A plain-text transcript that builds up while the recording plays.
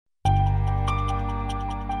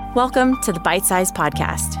Welcome to the Bite Size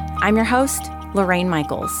Podcast. I'm your host, Lorraine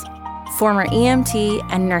Michaels, former EMT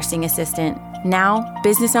and nursing assistant, now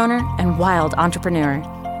business owner and wild entrepreneur.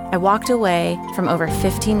 I walked away from over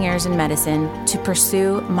 15 years in medicine to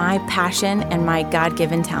pursue my passion and my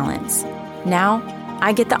God-given talents. Now,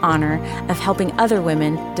 I get the honor of helping other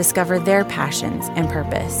women discover their passions and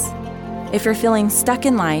purpose. If you're feeling stuck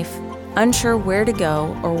in life, unsure where to go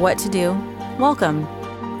or what to do, welcome.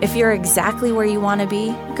 If you're exactly where you want to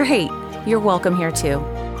be, great, you're welcome here too.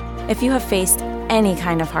 If you have faced any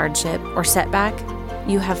kind of hardship or setback,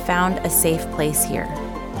 you have found a safe place here.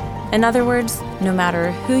 In other words, no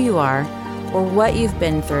matter who you are or what you've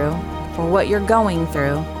been through or what you're going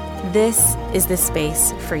through, this is the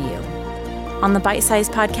space for you. On the Bite Size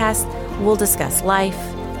Podcast, we'll discuss life,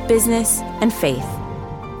 business, and faith.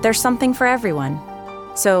 There's something for everyone.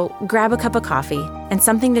 So grab a cup of coffee and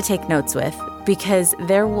something to take notes with, because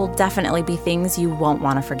there will definitely be things you won't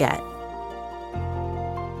want to forget.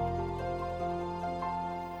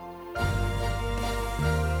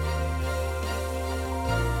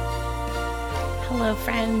 Hello,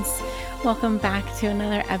 friends. Welcome back to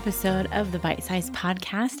another episode of the Bite Size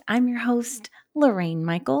Podcast. I'm your host, Lorraine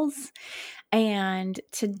Michaels. And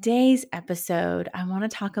today's episode, I want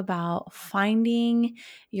to talk about finding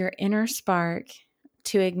your inner spark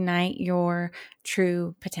to ignite your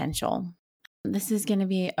true potential. This is going to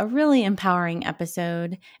be a really empowering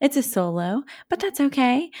episode. It's a solo, but that's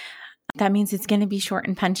okay. That means it's going to be short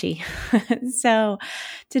and punchy. So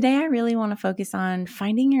today I really want to focus on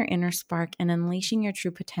finding your inner spark and unleashing your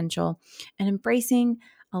true potential and embracing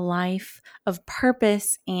a life of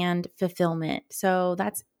purpose and fulfillment. So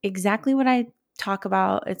that's exactly what I talk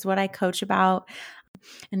about. It's what I coach about,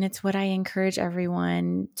 and it's what I encourage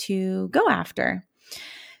everyone to go after.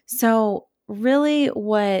 So really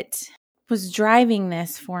what was driving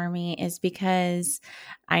this for me is because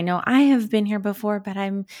I know I have been here before, but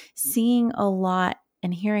I'm seeing a lot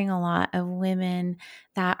and hearing a lot of women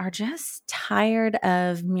that are just tired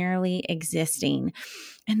of merely existing,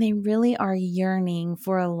 and they really are yearning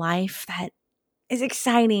for a life that is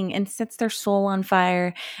exciting and sets their soul on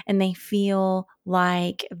fire, and they feel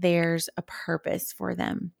like there's a purpose for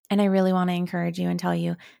them. And I really want to encourage you and tell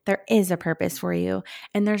you there is a purpose for you,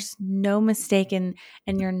 and there's no mistake, and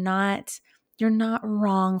you're not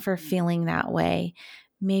wrong for feeling that way.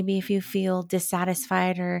 Maybe if you feel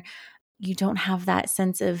dissatisfied or you don't have that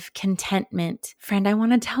sense of contentment, friend, I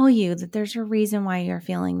want to tell you that there's a reason why you're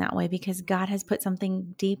feeling that way, because God has put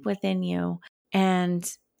something deep within you,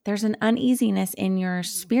 and there's an uneasiness in your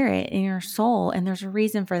spirit, in your soul, and there's a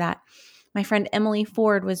reason for that. My friend Emily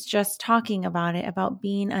Ford was just talking about it, about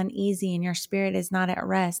being uneasy and your spirit is not at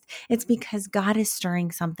rest. It's because God is stirring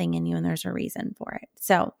something in you, and there's a reason for it.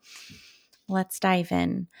 So let's dive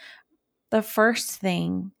in. The first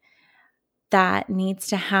thing that needs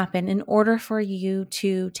to happen in order for you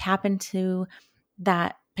to tap into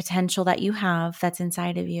that potential that you have that's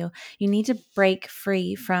inside of you, you need to break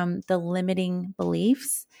free from the limiting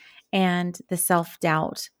beliefs and the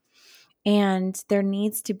self-doubt. And there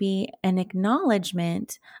needs to be an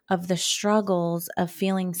acknowledgement of the struggles of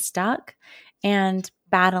feeling stuck and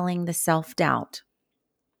battling the self-doubt.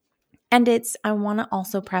 And I want to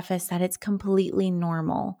also preface that it's completely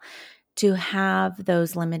normal to have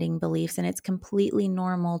those limiting beliefs, and it's completely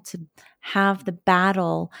normal to have the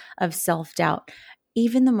battle of self-doubt.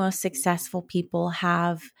 Even the most successful people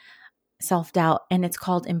have self-doubt, and it's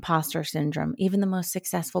called imposter syndrome. Even the most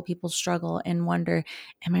successful people struggle and wonder,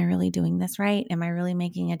 am I really doing this right? Am I really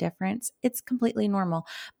making a difference? It's completely normal.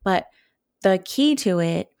 But the key to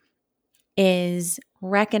it is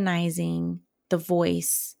recognizing the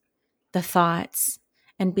voice, the thoughts,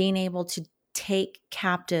 and being able to take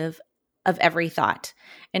captive of every thought.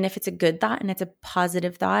 And if it's a good thought and it's a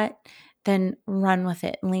positive thought, then run with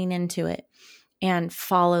it, lean into it, and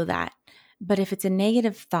follow that. But if it's a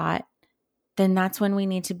negative thought, then that's when we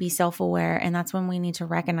need to be self-aware, and that's when we need to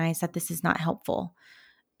recognize that this is not helpful.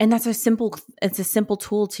 And it's a simple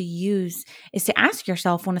tool to use, is to ask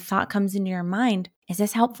yourself when a thought comes into your mind, is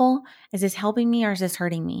this helpful? Is this helping me, or is this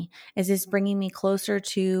hurting me? Is this bringing me closer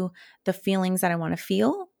to the feelings that I want to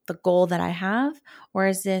feel, the goal that I have, or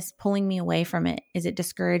is this pulling me away from it? Is it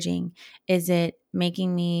discouraging? Is it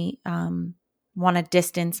making me want to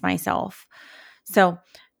distance myself? So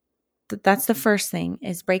that's the first thing,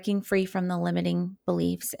 is breaking free from the limiting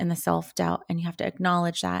beliefs and the self-doubt. And you have to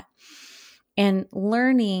acknowledge that. And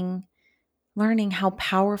learning how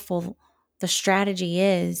powerful the strategy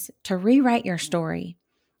is to rewrite your story.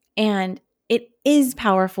 And it is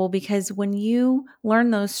powerful, because when you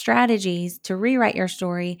learn those strategies to rewrite your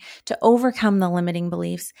story, to overcome the limiting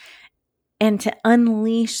beliefs, and to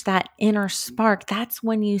unleash that inner spark, that's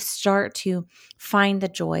when you start to find the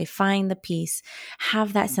joy, find the peace,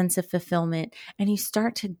 have that sense of fulfillment, and you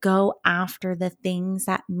start to go after the things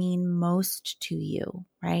that mean most to you,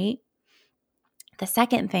 right? The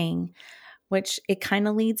second thing, which it kind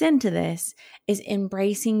of leads into this, is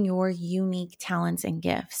embracing your unique talents and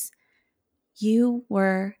gifts. You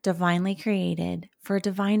were divinely created for a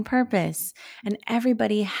divine purpose, and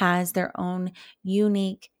everybody has their own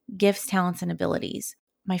unique gifts, talents, and abilities.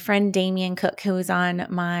 My friend Damian Cook, who was on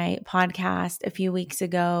my podcast a few weeks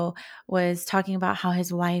ago, was talking about how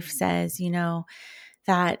his wife says,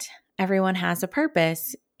 that everyone has a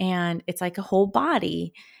purpose and it's like a whole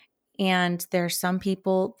body. And there's some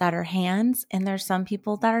people that are hands and there's some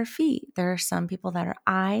people that are feet. There are some people that are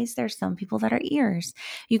eyes. There's some people that are ears.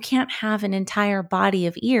 You can't have an entire body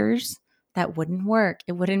of ears. That wouldn't work.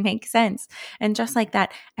 It wouldn't make sense. And just like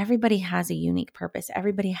that, everybody has a unique purpose.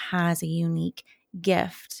 Everybody has a unique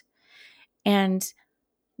gift. And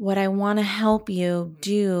what I want to help you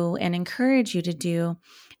do and encourage you to do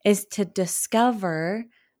is to discover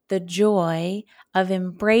the joy of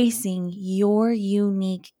embracing your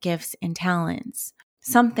unique gifts and talents.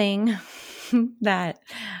 Something that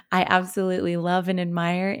I absolutely love and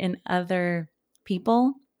admire in other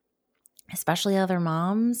people, especially other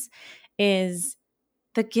moms, is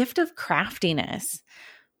the gift of craftiness.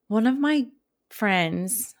 One of my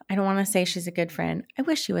friends, I don't want to say she's a good friend. I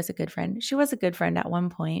wish she was a good friend. She was a good friend at one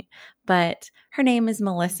point, but her name is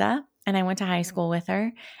Melissa, and I went to high school with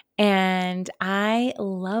her. And I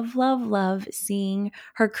love, love, love seeing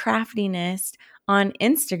her craftiness on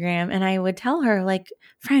Instagram. And I would tell her, like,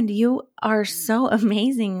 friend, you are so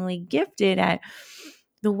amazingly gifted at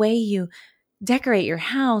the way you decorate your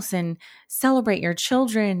house and celebrate your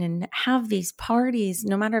children and have these parties,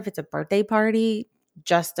 no matter if it's a birthday party,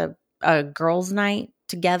 just a girls' night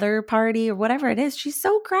together party, or whatever it is. She's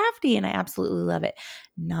so crafty and I absolutely love it.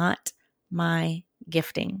 Not my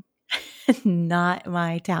gifting, not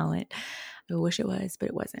my talent. I wish it was, but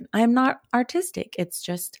it wasn't. I'm not artistic. It's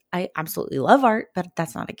just, I absolutely love art, but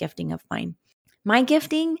that's not a gifting of mine. My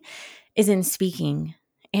gifting is in speaking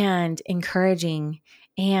and encouraging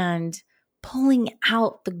and pulling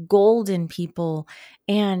out the gold in people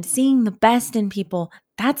and seeing the best in people.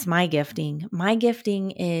 That's my gifting. My gifting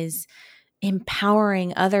is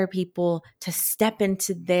empowering other people to step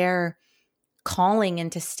into their calling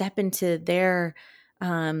and to step into their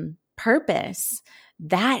purpose.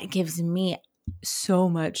 That gives me so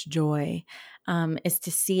much joy, is to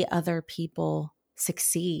see other people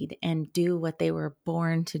succeed and do what they were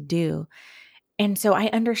born to do. And so I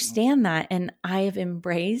understand that, and I have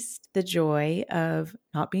embraced the joy of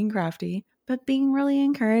not being crafty, but being really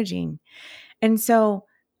encouraging. And so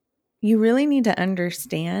you really need to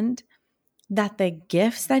understand that the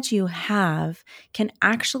gifts that you have can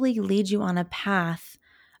actually lead you on a path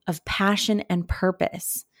of passion and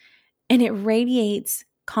purpose. And it radiates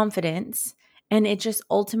confidence, and it just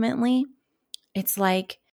ultimately, it's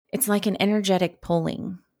like an energetic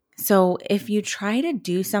pulling. So if you try to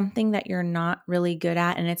do something that you're not really good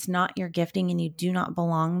at and it's not your gifting and you do not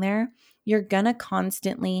belong there, you're going to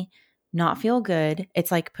constantly not feel good.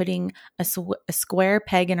 It's like putting a square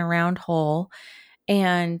peg in a round hole,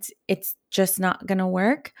 and it's just not going to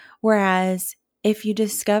work. Whereas if you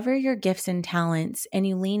discover your gifts and talents and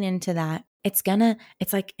you lean into that, it's going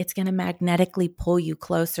to magnetically pull you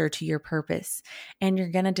closer to your purpose, and you're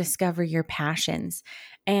going to discover your passions,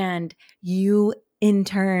 and you in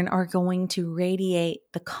turn are going to radiate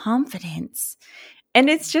the confidence, and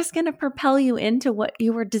it's just going to propel you into what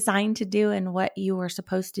you were designed to do and what you were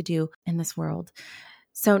supposed to do in this world.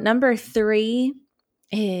 So number 3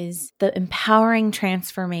 is the empowering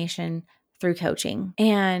transformation through coaching.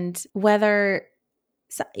 And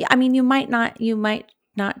you might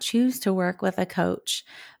not choose to work with a coach,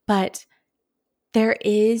 but there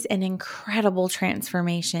is an incredible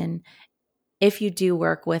transformation if you do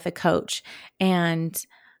work with a coach, and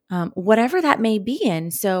whatever that may be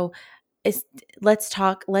in. So let's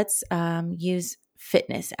use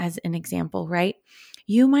fitness as an example, right?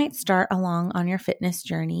 You might start along on your fitness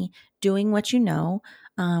journey doing what you know,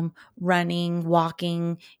 running,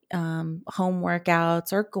 walking, home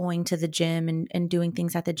workouts, or going to the gym and doing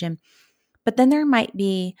things at the gym. But then there might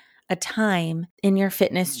be a time in your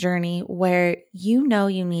fitness journey where you know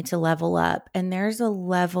you need to level up, and there's a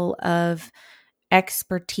level of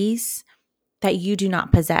expertise that you do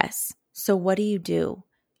not possess. So what do?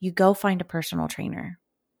 You go find a personal trainer.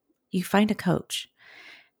 You find a coach.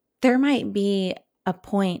 There might be a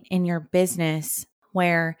point in your business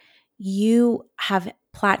where you have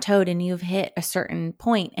plateaued and you've hit a certain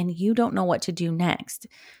point and you don't know what to do next.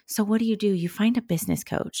 So what do? You find a business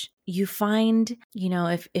coach. You find,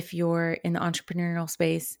 if you're in the entrepreneurial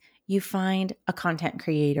space, you find a content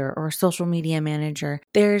creator or a social media manager.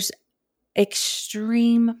 There's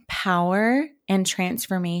extreme power and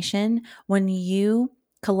transformation when you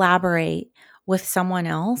collaborate with someone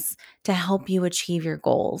else to help you achieve your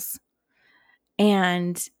goals.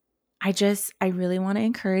 And I really want to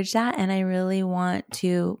encourage that. And I really want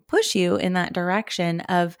to push you in that direction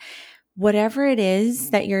of whatever it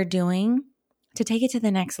is that you're doing to take it to the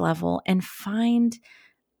next level and find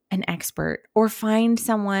an expert or find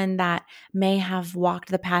someone that may have walked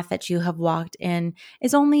the path that you have walked and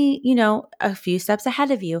is only, a few steps ahead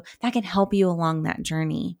of you that can help you along that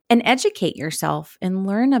journey, and educate yourself and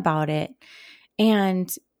learn about it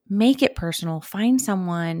and make it personal. Find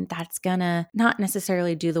someone that's gonna not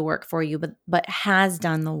necessarily do the work for you, but has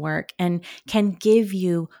done the work and can give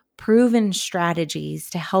you proven strategies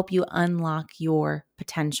to help you unlock your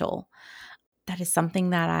potential. That is something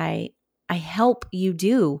that I help you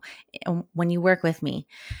do when you work with me.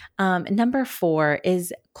 Number 4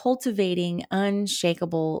 is cultivating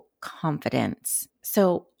unshakable confidence.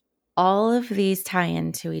 So all of these tie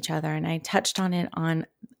into each other, and I touched on it on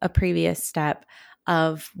a previous step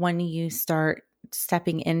of when you start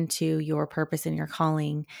stepping into your purpose and your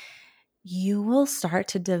calling, you will start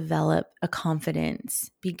to develop a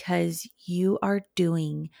confidence because you are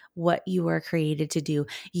doing what you were created to do.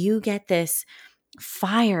 You get this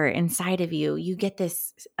fire inside of you. You get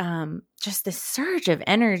this, just this surge of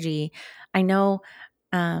energy. I know,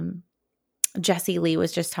 Jessie Lee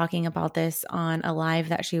was just talking about this on a live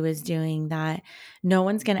that she was doing, that no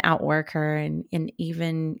one's going to outwork her. And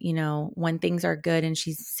even, when things are good and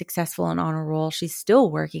she's successful and on a roll, she's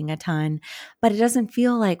still working a ton, but it doesn't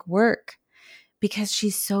feel like work because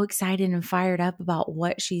she's so excited and fired up about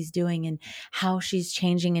what she's doing and how she's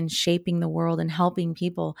changing and shaping the world and helping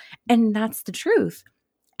people. And that's the truth.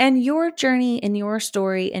 And your journey and your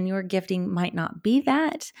story and your gifting might not be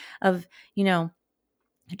that of,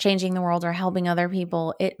 changing the world or helping other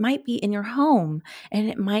people. It might be in your home, and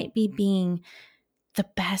it might be being the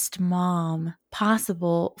best mom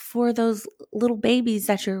possible for those little babies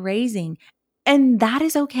that you're raising. And that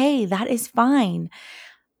is okay. That is fine.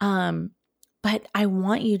 But I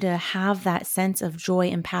want you to have that sense of joy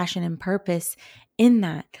and passion and purpose in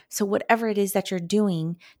that. So whatever it is that you're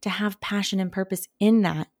doing, to have passion and purpose in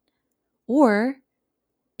that. Or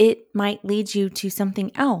it might lead you to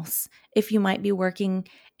something else. If you might be working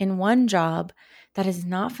in one job that is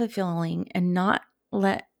not fulfilling and not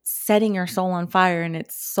setting your soul on fire and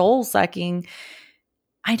it's soul sucking,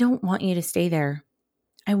 I don't want you to stay there.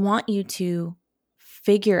 I want you to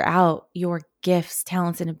figure out your gifts,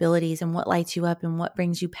 talents, and abilities and what lights you up and what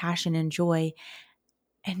brings you passion and joy,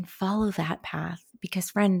 and follow that path because,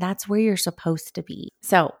 friend, that's where you're supposed to be.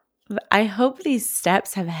 So I hope these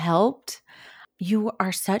steps have helped. You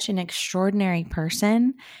are such an extraordinary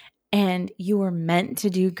person and you were meant to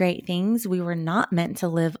do great things. We were not meant to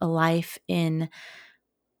live a life in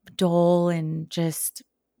dole and just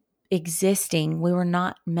existing. We were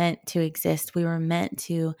not meant to exist. We were meant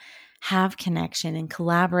to have connection and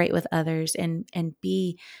collaborate with others and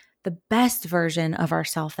be the best version of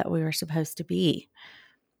ourselves that we were supposed to be.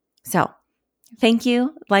 So thank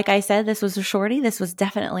you. Like I said, this was a shorty. This was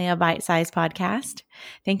definitely a bite-sized podcast.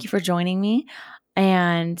 Thank you for joining me.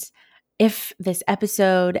 And if this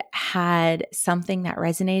episode had something that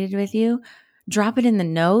resonated with you, drop it in the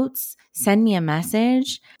notes, send me a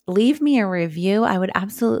message, leave me a review. I would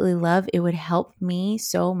absolutely love, it would help me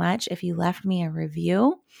so much if you left me a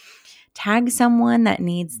review. Tag someone that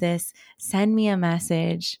needs this, send me a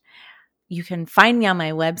message. You can find me on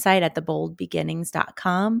my website at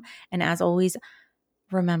theboldbeginnings.com. And as always,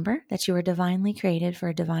 remember that you are divinely created for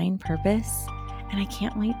a divine purpose. And I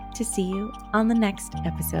can't wait to see you on the next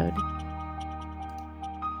episode.